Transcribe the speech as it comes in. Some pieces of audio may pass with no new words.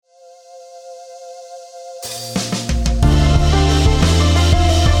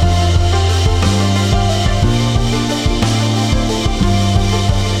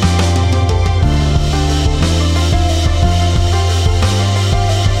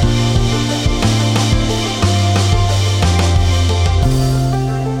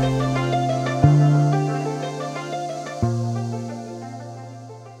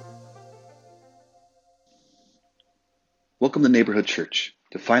Neighborhood Church.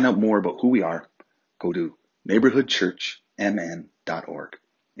 To find out more about who we are, go to neighborhoodchurchmn.org.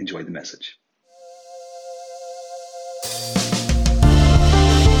 Enjoy the message.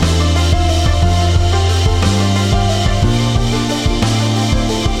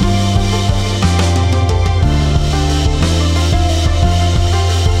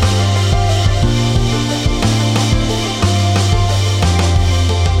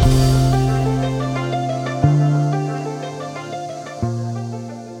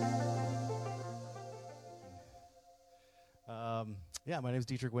 My name is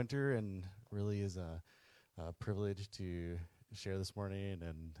Dietrich Winter, and really is a privilege to share this morning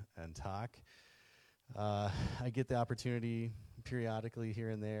and talk. I get the opportunity periodically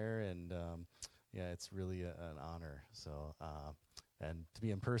here and there, and it's really an honor. So, and to be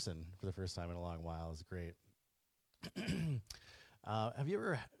in person for the first time in a long while is great. Have you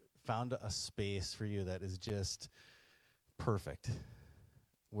ever found a space for you that is just perfect,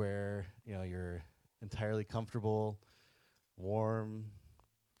 where you're entirely comfortable, warm,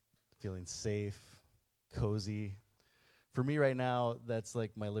 feeling safe, cozy? For me right now, that's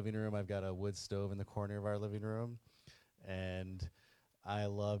like my living room. I've got a wood stove in the corner of our living room, and I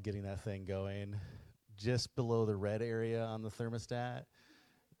love getting that thing going just below the red area on the thermostat,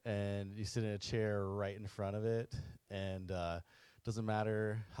 and you sit in a chair right in front of it, and doesn't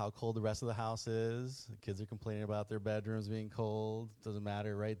matter how cold the rest of the house is. The kids are complaining about their bedrooms being cold. Doesn't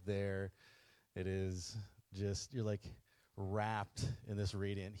matter. Right there, it is just, you're like wrapped in this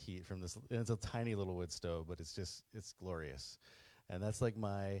radiant heat from this. And it's a tiny little wood stove, but it's glorious. And that's like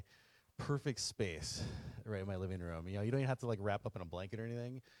my perfect space right in my living room. You don't even have to like wrap up in a blanket or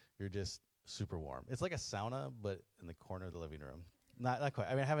anything. You're just super warm. It's like a sauna, but in the corner of the living room. Not quite.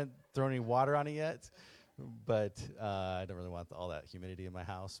 I mean, I haven't thrown any water on it yet, but I don't really want all that humidity in my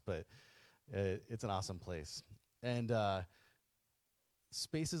house, but it's an awesome place. And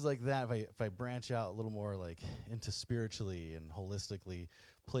spaces like that, if I branch out a little more like into spiritually and holistically,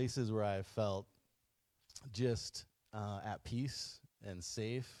 places where I felt just at peace and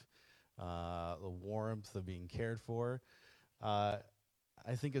safe, the warmth of being cared for. I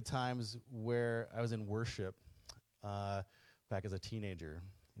think of times where I was in worship back as a teenager,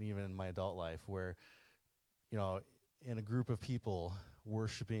 and even in my adult life, where in a group of people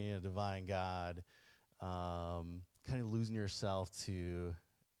worshiping a divine God, kind of losing yourself to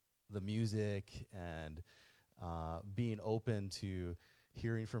the music and being open to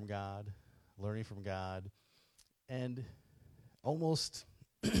hearing from God, learning from God, and almost,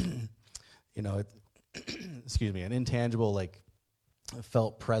 excuse me, an intangible, like,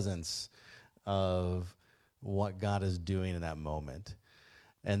 felt presence of what God is doing in that moment.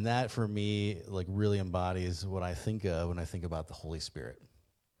 And that, for me, like, really embodies what I think of when I think about the Holy Spirit.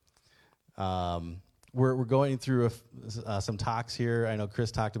 We're going through some talks here. I know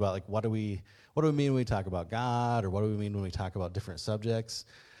Chris talked about, like, what do we mean when we talk about God, or what do we mean when we talk about different subjects?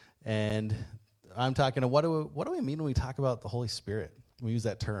 And I'm talking, what do we mean when we talk about the Holy Spirit? We use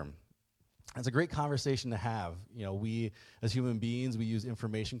that term. It's a great conversation to have. We as human beings, we use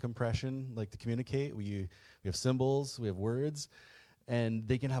information compression, like, to communicate. We have symbols, we have words, and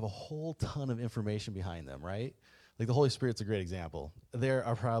they can have a whole ton of information behind them, right? Like, the Holy Spirit's a great example. There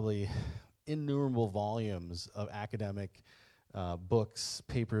are probably innumerable volumes of academic books,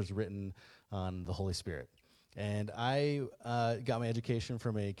 papers written on the Holy Spirit. And I got my education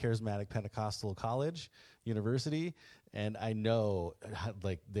from a charismatic Pentecostal college, university, and I know,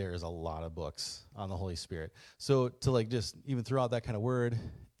 like, there's a lot of books on the Holy Spirit. So to, like, just even throw out that kind of word,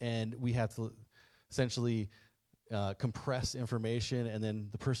 and we have to essentially compress information, and then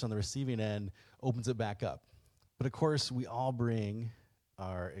the person on the receiving end opens it back up. But of course, we all bring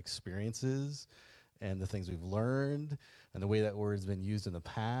our experiences and the things we've learned and the way that word's been used in the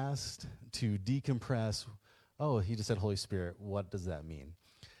past to decompress. Oh, he just said Holy Spirit. What does that mean?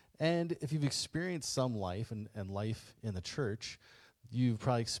 And if you've experienced some life and life in the church, you've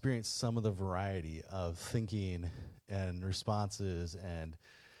probably experienced some of the variety of thinking and responses and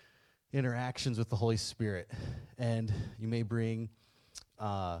interactions with the Holy Spirit. And you may bring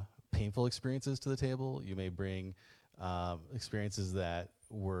painful experiences to the table. You may bring experiences that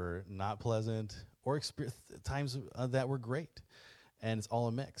were not pleasant, or times that were great. And it's all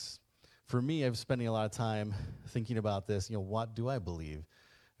a mix. For me, I'm spending a lot of time thinking about this. What do I believe?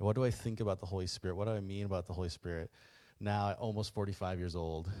 What do I think about the Holy Spirit? What do I mean about the Holy Spirit? Now, at almost 45 years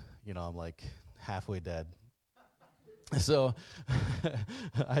old, I'm like halfway dead. So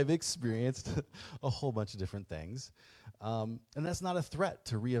I've experienced a whole bunch of different things. And that's not a threat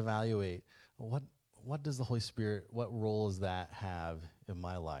to reevaluate what does the Holy Spirit, what role does that have in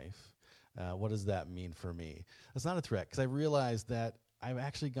my life? What does that mean for me? That's not a threat, because I realized that I've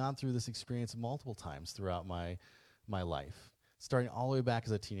actually gone through this experience multiple times throughout my life, starting all the way back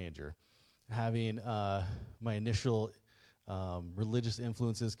as a teenager, having my initial religious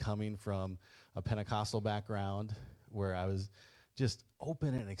influences coming from a Pentecostal background, where I was just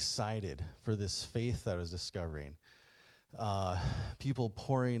open and excited for this faith that I was discovering. People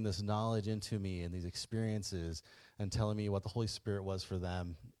pouring this knowledge into me and these experiences and telling me what the Holy Spirit was for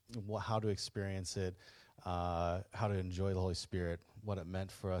them, how to experience it, how to enjoy the Holy Spirit, what it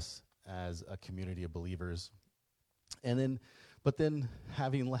meant for us as a community of believers. But then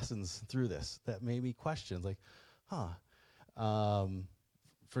having lessons through this that made me question, like,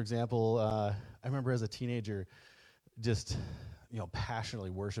 for example, I remember as a teenager just, passionately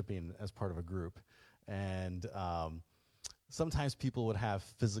worshiping as part of a group. And sometimes people would have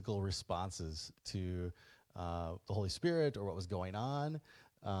physical responses to the Holy Spirit or what was going on.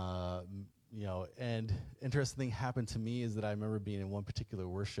 And interesting thing happened to me is that I remember being in one particular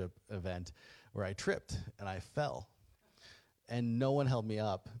worship event where I tripped and I fell. And no one held me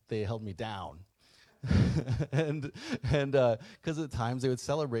up. They held me down. and because at times they would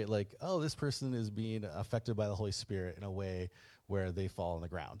celebrate, like, oh, this person is being affected by the Holy Spirit in a way where they fall on the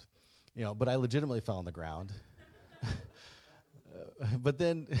ground. But I legitimately fell on the ground. But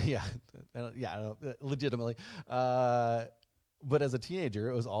then, legitimately. But as a teenager,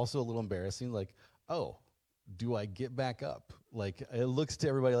 it was also a little embarrassing, like, oh, do I get back up? Like, it looks to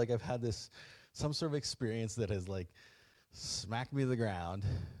everybody like I've had some sort of experience that has, like, smacked me to the ground.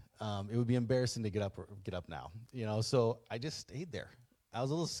 It would be embarrassing to get up now, so I just stayed there. I was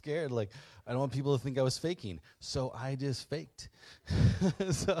a little scared, like, I don't want people to think I was faking, so I just faked.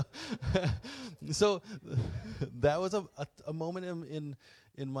 so that was a moment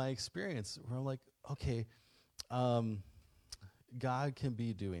in my experience where I'm like, okay, God can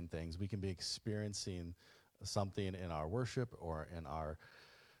be doing things. We can be experiencing something in our worship or in our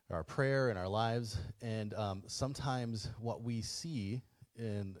prayer, in our lives, and sometimes what we see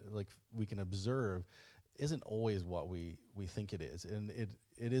and, like, we can observe isn't always what we think it is, and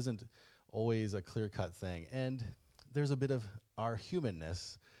it isn't always a clear-cut thing, and there's a bit of our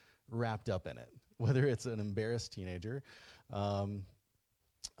humanness wrapped up in it, whether it's an embarrassed teenager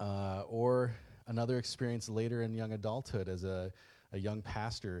or another experience later in young adulthood as a young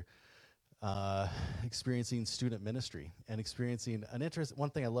pastor, experiencing student ministry and experiencing an interest. One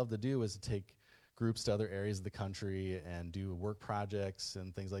thing I love to do is to take groups to other areas of the country and do work projects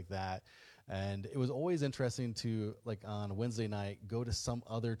and things like that. And it was always interesting to, like, on Wednesday night, go to some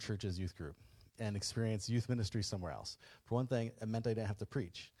other church's youth group and experience youth ministry somewhere else. For one thing, it meant I didn't have to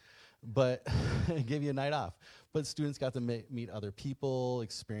preach, but it gave you a night off. But students got to meet other people,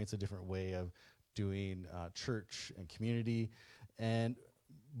 experience a different way of doing church and community.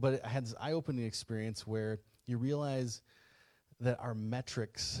 But I had this eye-opening experience where you realize that our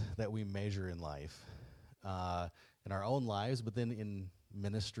metrics that we measure in life, in our own lives, but then in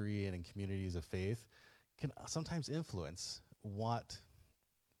ministry and in communities of faith, can sometimes influence what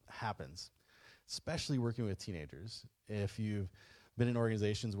happens, especially working with teenagers. If you've been in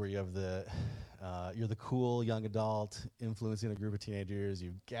organizations where you have you're the cool young adult influencing a group of teenagers,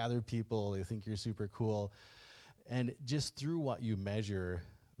 you've gathered people, they think you're super cool, and just through what you measure,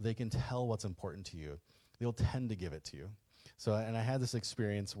 they can tell what's important to you. They'll tend to give it to you. So, and I had this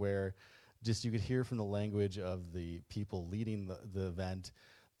experience where just you could hear from the language of the people leading the event,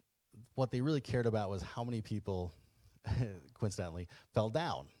 what they really cared about was how many people, coincidentally, fell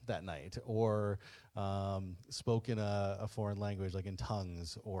down that night or spoke in a foreign language, like in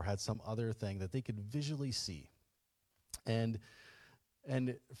tongues, or had some other thing that they could visually see. And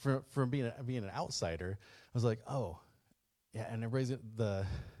from being an outsider, I was like, oh, yeah, and the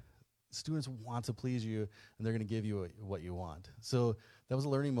students want to please you, and they're going to give you what you want. So that was a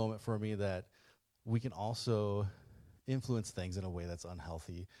learning moment for me, that we can also influence things in a way that's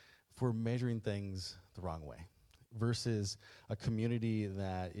unhealthy if we're measuring things the wrong way, versus a community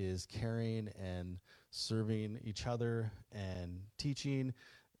that is caring and serving each other and teaching.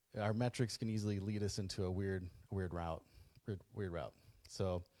 Our metrics can easily lead us into a weird route.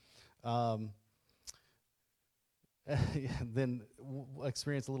 So then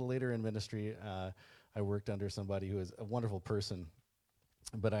experience a little later in ministry, I worked under somebody who is a wonderful person,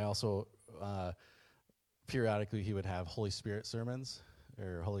 but I also periodically he would have Holy Spirit sermons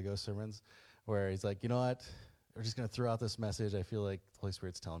or Holy Ghost sermons where he's like, you know what, we're just going to throw out this message. I feel like the Holy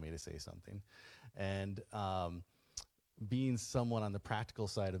Spirit's telling me to say something. And being someone on the practical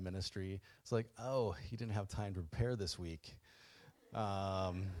side of ministry, it's like, oh, he didn't have time to prepare this week.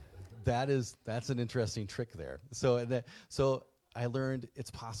 That's an interesting trick there. So I learned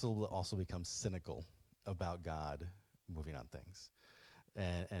it's possible to also become cynical about God moving on things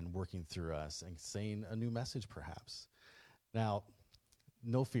and working through us and saying a new message perhaps. Now,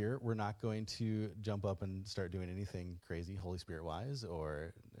 no fear, we're not going to jump up and start doing anything crazy Holy Spirit-wise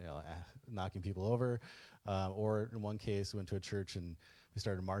or knocking people over. Or in one case, we went to a church and we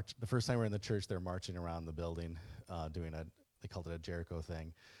started march. The first time we were in the church, they were marching around the building doing they called it a Jericho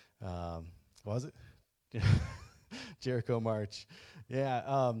thing. What was it? Jericho March.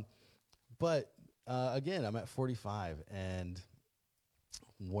 Yeah. But again, I'm at 45, and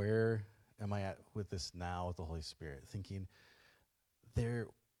where am I at with this now with the Holy Spirit? Thinking there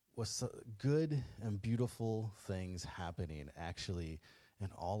was good and beautiful things happening actually in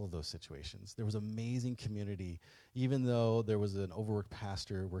all of those situations. There was amazing community, even though there was an overworked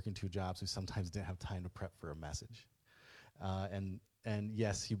pastor working 2 jobs who sometimes didn't have time to prep for a message. And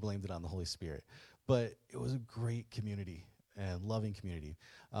yes, he blamed it on the Holy Spirit. But it was a great community and loving community.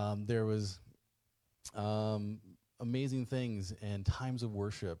 There was amazing things and times of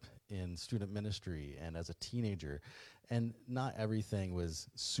worship in student ministry and as a teenager. And not everything was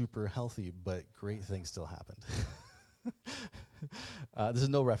super healthy, but great things still happened. This is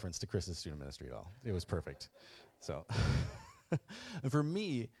no reference to Chris's student ministry at all. It was perfect. So, and for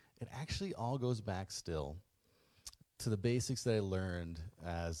me, it actually all goes back still to the basics that I learned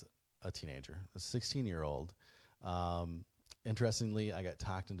as a teenager, a 16-year-old. Interestingly, I got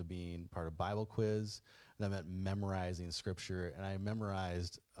talked into being part of Bible quiz, and I meant memorizing scripture, and I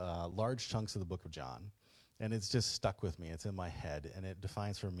memorized large chunks of the book of John. And it's just stuck with me. It's in my head, and it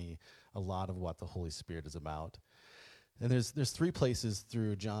defines for me a lot of what the Holy Spirit is about. And there's 3 places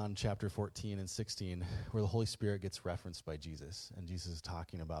through John chapter 14 and 16 where the Holy Spirit gets referenced by Jesus, and Jesus is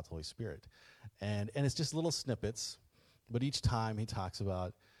talking about the Holy Spirit. And it's just little snippets, but each time he talks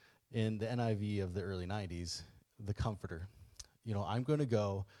about, in the NIV of the early 90s, the Comforter. I'm going to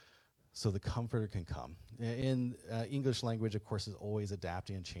go so the Comforter can come. In English language, of course, is always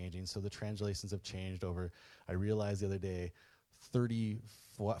adapting and changing, so the translations have changed over, I realized the other day,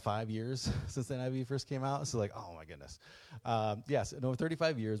 35 years since the NIV first came out. So oh my goodness. Yes, in over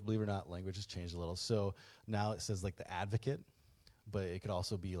 35 years, believe it or not, language has changed a little. So now it says the advocate, but it could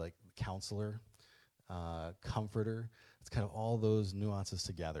also be counselor, comforter. It's kind of all those nuances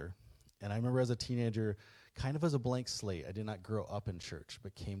together. And I remember as a teenager, kind of as a blank slate, I did not grow up in church,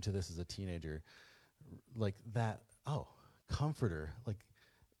 but came to this as a teenager, comforter,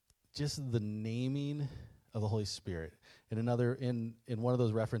 just the naming of the Holy Spirit. In one of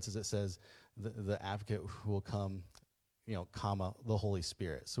those references, it says the advocate who will come, the Holy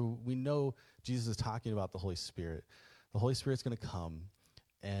Spirit. So we know Jesus is talking about the Holy Spirit. The Holy Spirit's going to come,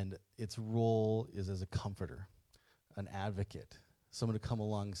 and its role is as a comforter, an advocate, someone to come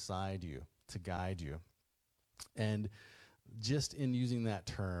alongside you, to guide you. And just in using that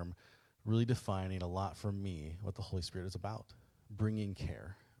term, really defining a lot for me what the Holy Spirit is about, bringing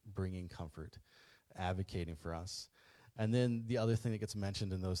care, bringing comfort, advocating for us. And then the other thing that gets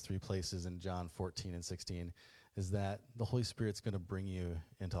mentioned in those 3 places in John 14 and 16 is that the Holy Spirit's going to bring you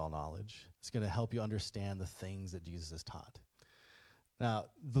into all knowledge. It's going to help you understand the things that Jesus has taught. Now,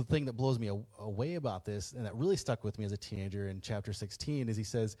 the thing that blows me away about this, and that really stuck with me as a teenager in chapter 16, is he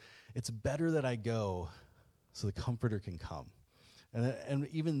says, it's better that I go so the Comforter can come. And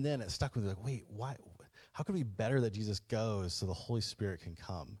even then, it stuck with me, wait, why? How could it be better that Jesus goes so the Holy Spirit can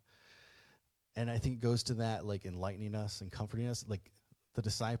come? And I think it goes to that, enlightening us and comforting us. The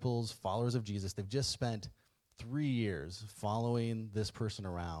disciples, followers of Jesus, they've just spent 3 years following this person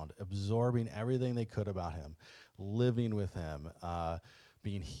around, absorbing everything they could about him, living with him,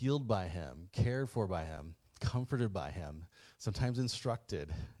 being healed by him, cared for by him, comforted by him, sometimes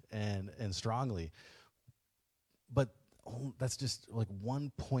instructed and strongly. But that's just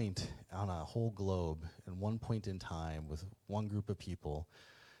one point on a whole globe and one point in time with one group of people.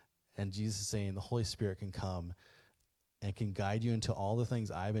 And Jesus is saying the Holy Spirit can come and can guide you into all the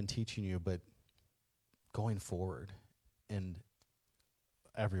things I've been teaching you, but going forward, and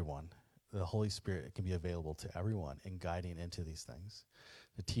everyone, the Holy Spirit can be available to everyone in guiding into these things,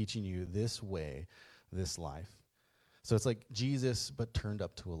 to teaching you this way, this life. So it's like Jesus, but turned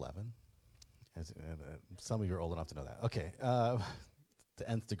up to 11. Some of you are old enough to know that. Okay, the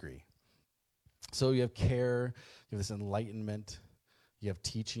nth degree. So you have care, you have this enlightenment, you have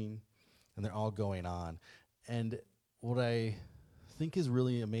teaching, and they're all going on. And what I think is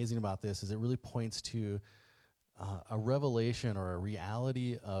really amazing about this is it really points to a revelation or a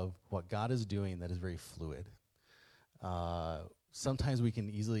reality of what God is doing that is very fluid. Sometimes we can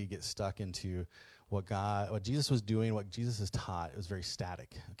easily get stuck into what Jesus was doing, what Jesus has taught. It was very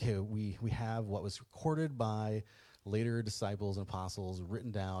static. Okay, we have what was recorded by later disciples and apostles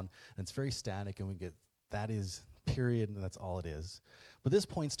written down, and it's very static, and we get that is period, and that's all it is. But this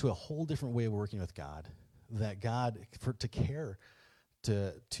points to a whole different way of working with God, that God,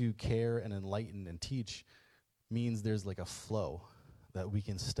 to care and enlighten and teach means there's like a flow that we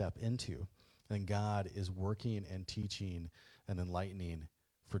can step into. And God is working and teaching and enlightening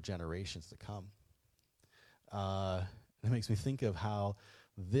for generations to come. It makes me think of how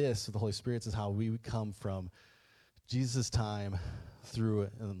the Holy Spirit, is how we come from Jesus' time through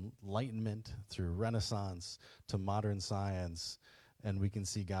enlightenment, through Renaissance, to modern science, and we can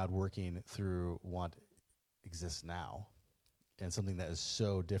see God working through what exists now, and something that is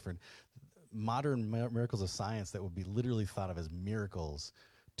so different. Modern miracles of science that would be literally thought of as miracles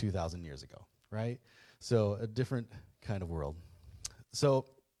 2,000 years ago, right? So a different kind of world. So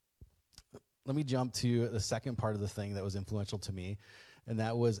let me jump to the second part of the thing that was influential to me, and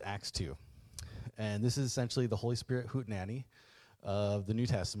that was Acts 2. And this is essentially the Holy Spirit hootenanny of the New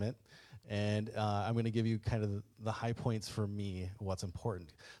Testament. And I'm going to give you kind of the high points for me, what's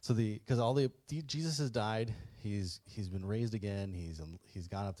important. So because Jesus has died, he's been raised again, he's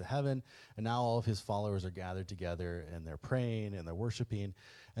gone up to heaven, and now all of his followers are gathered together, and they're praying and they're worshiping,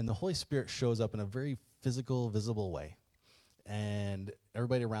 and the Holy Spirit shows up in a very physical, visible way. And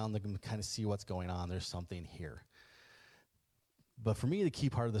everybody around them can kind of see what's going on. There's something here. But for me, the key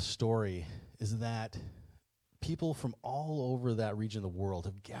part of the story is that people from all over that region of the world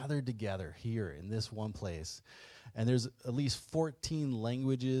have gathered together here in this one place. And there's at least 14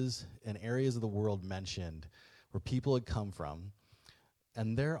 languages and areas of the world mentioned where people had come from.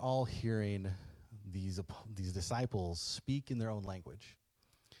 And they're all hearing these disciples speak in their own language.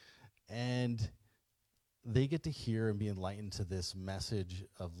 And they get to hear and be enlightened to this message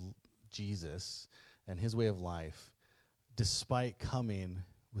of Jesus and his way of life, despite coming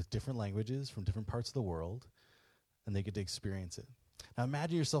with different languages from different parts of the world, and they get to experience it. Now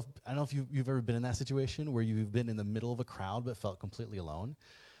imagine yourself, I don't know if you've ever been in that situation where you've been in the middle of a crowd but felt completely alone.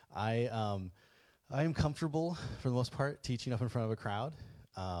 I am comfortable, for the most part, teaching up in front of a crowd.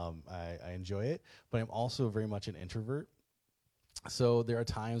 I enjoy it, but I'm also very much an introvert. So there are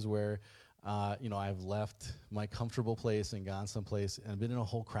times where I've left my comfortable place and gone someplace and been in a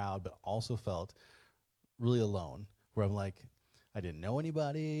whole crowd, but also felt really alone, where I'm like, I didn't know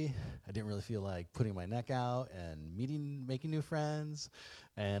anybody. I didn't really feel like putting my neck out and making new friends.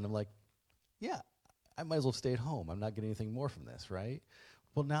 And I'm like, yeah, I might as well stay at home. I'm not getting anything more from this, right?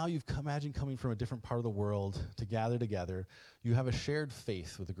 Well, now imagine coming from a different part of the world to gather together. You have a shared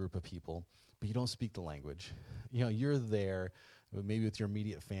faith with a group of people, but you don't speak the language. You're there, maybe with your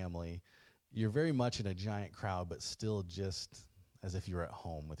immediate family. You're very much in a giant crowd, but still just as if you're at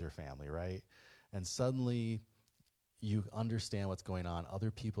home with your family, right? And suddenly you understand what's going on. Other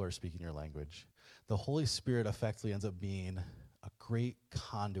people are speaking your language. The Holy Spirit effectively ends up being a great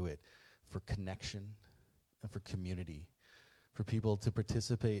conduit for connection and for community, for people to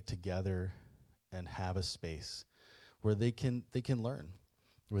participate together and have a space where they can learn,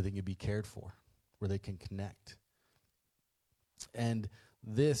 where they can be cared for, where they can connect. And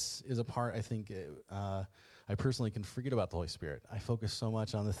this is a part I think I personally can forget about the Holy Spirit. I focus so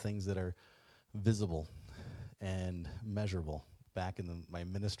much on the things that are visible and measurable back in my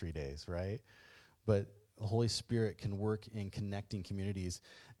ministry days, right? But the Holy Spirit can work in connecting communities.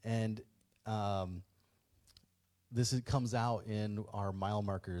 And comes out in our mile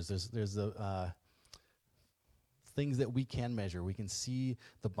markers. There's things that we can measure. We can see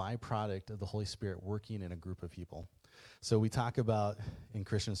the byproduct of the Holy Spirit working in a group of people. So we talk about, in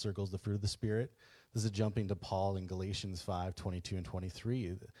Christian circles, the fruit of the Spirit. This is jumping to Paul in Galatians 5:22 and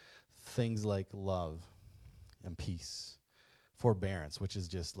 23. Things like love and peace, forbearance, which is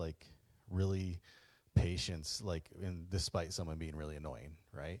just like really patience, despite someone being really annoying,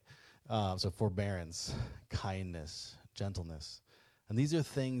 right? So forbearance, kindness, gentleness. And these are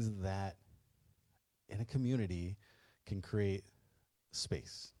things that in a community can create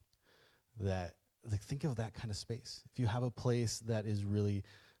space. Think of that kind of space. If you have a place that is really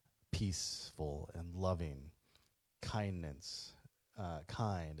peaceful and loving, kind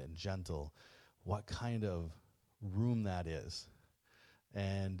and gentle, what kind of room that is.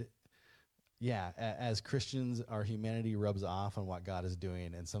 And yeah, as Christians, our humanity rubs off on what God is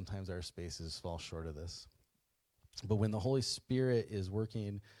doing, and sometimes our spaces fall short of this. But when the Holy Spirit is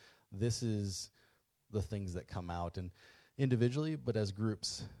working, this is the things that come out, and individually, but as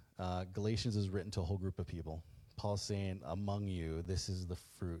groups. Galatians is written to a whole group of people. Paul's saying, among you, this is the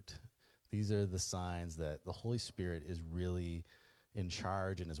fruit. These are the signs that the Holy Spirit is really in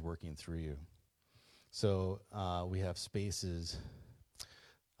charge and is working through you. So we have spaces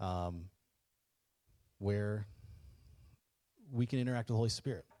where we can interact with the Holy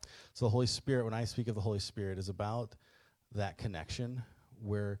Spirit. So the Holy Spirit, when I speak of the Holy Spirit, is about that connection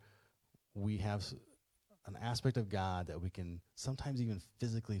where we have an aspect of God that we can sometimes even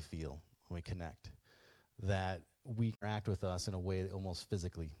physically feel when we connect, that we interact with us in a way that almost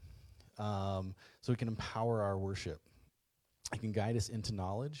physically. So we can empower our worship. It can guide us into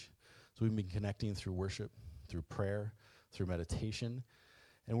knowledge. So we've been connecting through worship, through prayer, through meditation,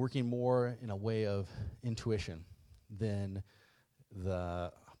 and working more in a way of intuition than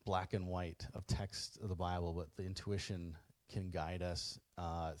the black and white of text of the Bible, but the intuition can guide us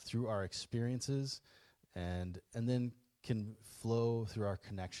through our experiences and then can flow through our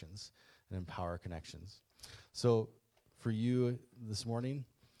connections and empower our connections. So for you this morning,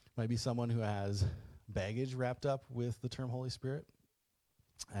 might be someone who has baggage wrapped up with the term Holy Spirit.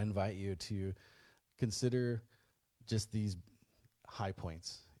 I invite you to consider just these high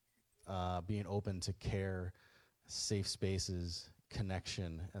points, being open to care, safe spaces,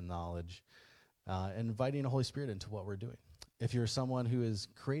 connection, and knowledge, and inviting the Holy Spirit into what we're doing. If you're someone who is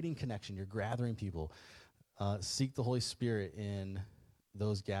creating connection, you're gathering people, seek the Holy Spirit in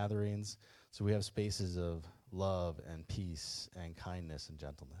those gatherings so we have spaces of love and peace and kindness and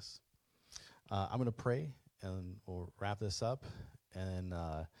gentleness. I'm going to pray, and we'll wrap this up. And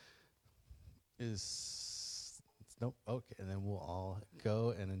nope, okay, and then we'll all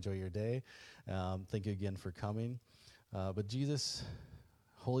go and enjoy your day. Thank you again for coming. But Jesus,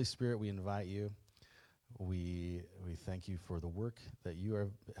 Holy Spirit, we invite you. We thank you for the work that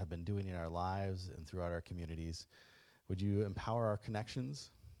you have been doing in our lives and throughout our communities. Would you empower our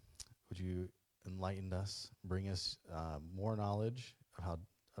connections? Would you enlighten us, bring us more knowledge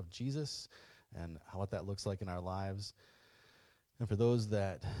of Jesus and what that looks like in our lives? And for those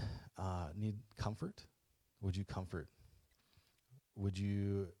that need comfort, would you comfort?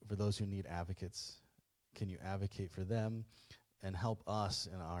 For those who need advocates, can you advocate for them and help us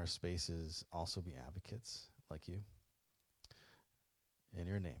in our spaces also be advocates like you? In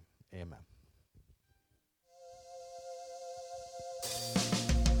your name, amen.